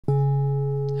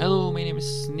Hello, my name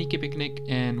is Sneaky Picnic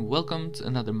and welcome to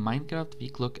another Minecraft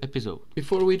Weeklog episode.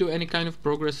 Before we do any kind of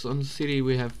progress on the city,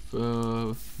 we have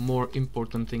more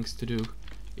important things to do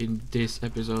in this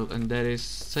episode, and that is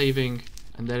saving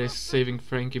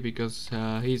Frankie because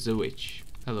he's a witch.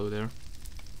 Hello there.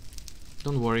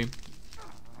 Don't worry.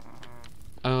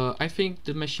 I think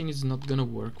the machine is not gonna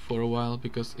work for a while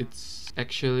because it's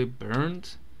actually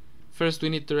burned. First we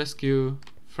need to rescue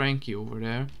Frankie over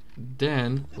there.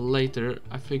 Then later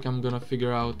I think I'm gonna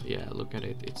figure out, yeah, look at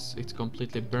it, it's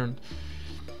completely burned.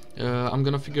 I'm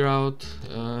gonna figure out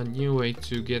a new way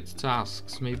to get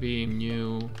tasks, maybe a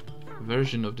new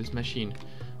version of this machine.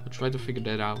 I'll try to figure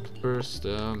that out. First,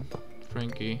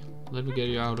 Frankie, let me get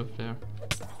you out of there.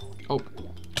 Oh,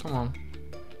 come on.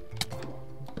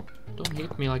 Don't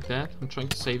hit me like that, I'm trying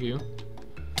to save you.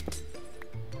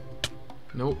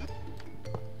 Nope.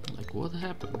 Like, what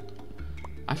happened?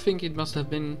 I think it must have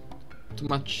been too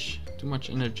much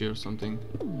energy or something.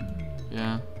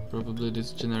 Yeah, probably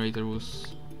this generator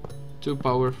was too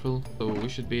powerful. So we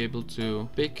should be able to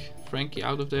pick Frankie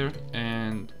out of there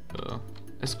and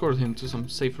escort him to some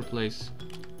safer place.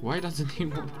 Why doesn't he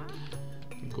want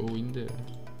to go in there?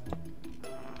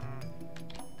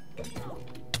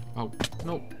 Oh,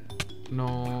 no.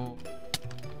 No.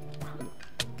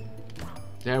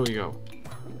 There we go.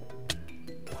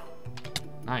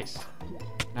 Nice.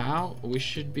 Now we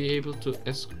should be able to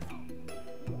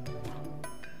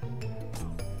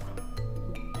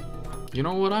You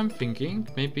know what I'm thinking?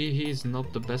 Maybe he's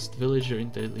not the best villager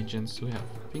intelligence we have.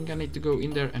 I think I need to go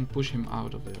in there and push him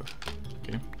out of there.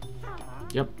 Okay.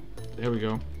 Yep. There we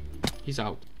go. He's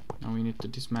out. Now we need to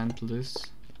dismantle this.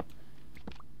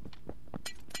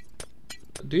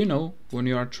 Do you know when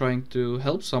you are trying to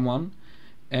help someone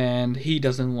and he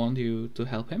doesn't want you to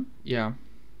help him? Yeah.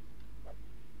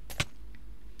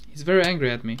 He's very angry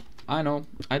at me. I know,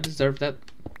 I deserve that.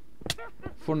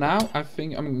 For now, I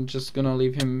think I'm just gonna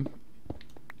leave him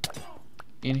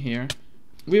in here.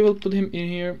 We will put him in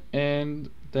here and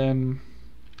then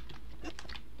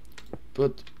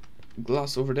put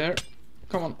glass over there.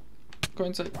 Come on, go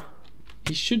inside.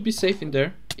 He should be safe in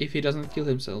there if he doesn't kill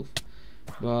himself.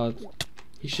 But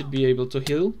he should be able to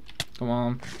heal. Come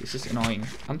on, this is annoying.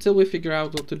 Until we figure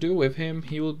out what to do with him,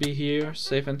 he will be here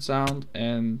safe and sound,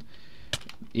 and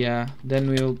yeah, then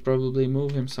we'll probably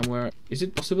move him somewhere. Is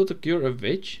it possible to cure a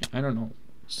witch? I don't know.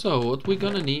 So what we're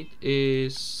gonna need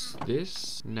is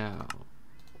this. Now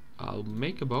I'll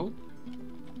make a bow.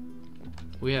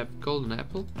 We have golden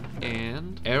apple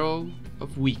and arrow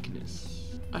of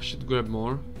weakness. I should grab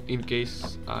more in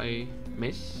case I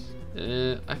miss.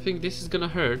 I think this is gonna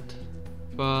hurt,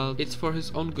 but it's for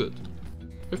his own good.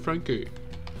 Hey Frankie,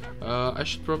 I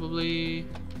should probably,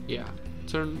 yeah,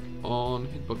 turn on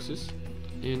hitboxes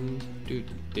and do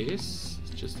this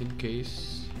just in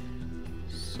case.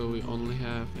 So we only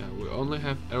have, yeah, we only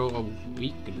have arrow of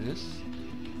weakness.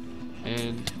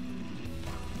 And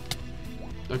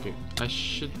okay, I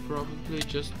should probably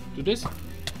just do this.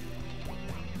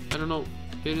 I don't know,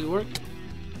 did it work?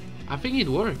 I think it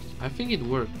worked. I think it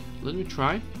worked. Let me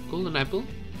try. Golden apple.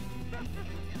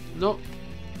 No.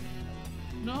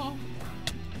 No.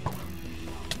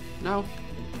 Now.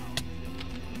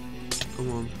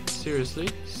 Come on. Seriously?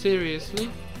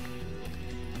 Seriously?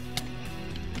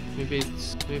 Maybe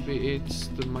it's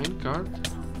the minecart.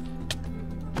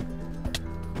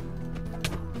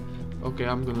 Okay,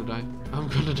 I'm gonna die. I'm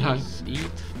gonna die.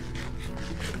 Eat.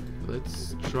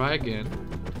 Let's try again.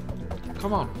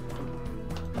 Come on.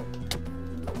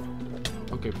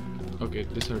 Okay. Okay,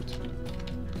 this hurts.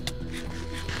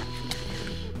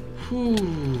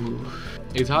 Whew.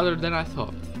 It's harder than I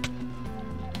thought.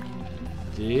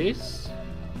 This.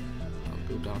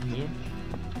 I'll go down here.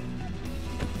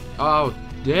 Oh,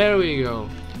 there we go.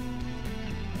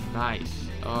 Nice.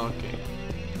 Okay.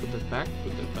 Put that back.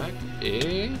 Put that back.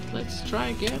 And let's try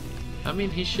again. I mean,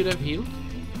 he should have healed.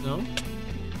 No.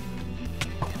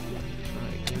 Try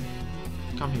again.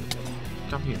 Come here.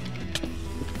 Come here.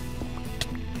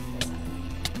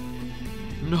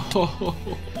 No.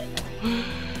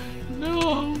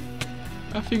 No.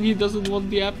 I think he doesn't want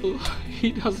the apple.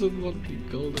 He doesn't want the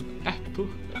golden apple.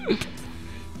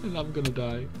 And I'm gonna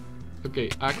die. Okay,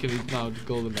 I can eat now the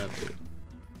golden apple.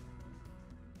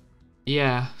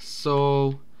 Yeah,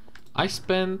 so I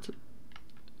spent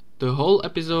the whole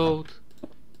episode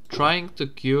trying to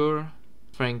cure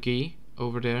Frankie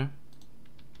over there,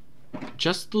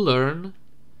 just to learn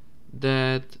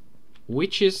that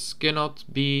witches cannot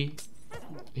be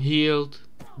healed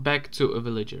back to a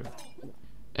villager.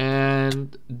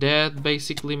 And that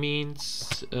basically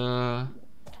means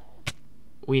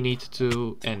we need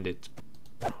to end it.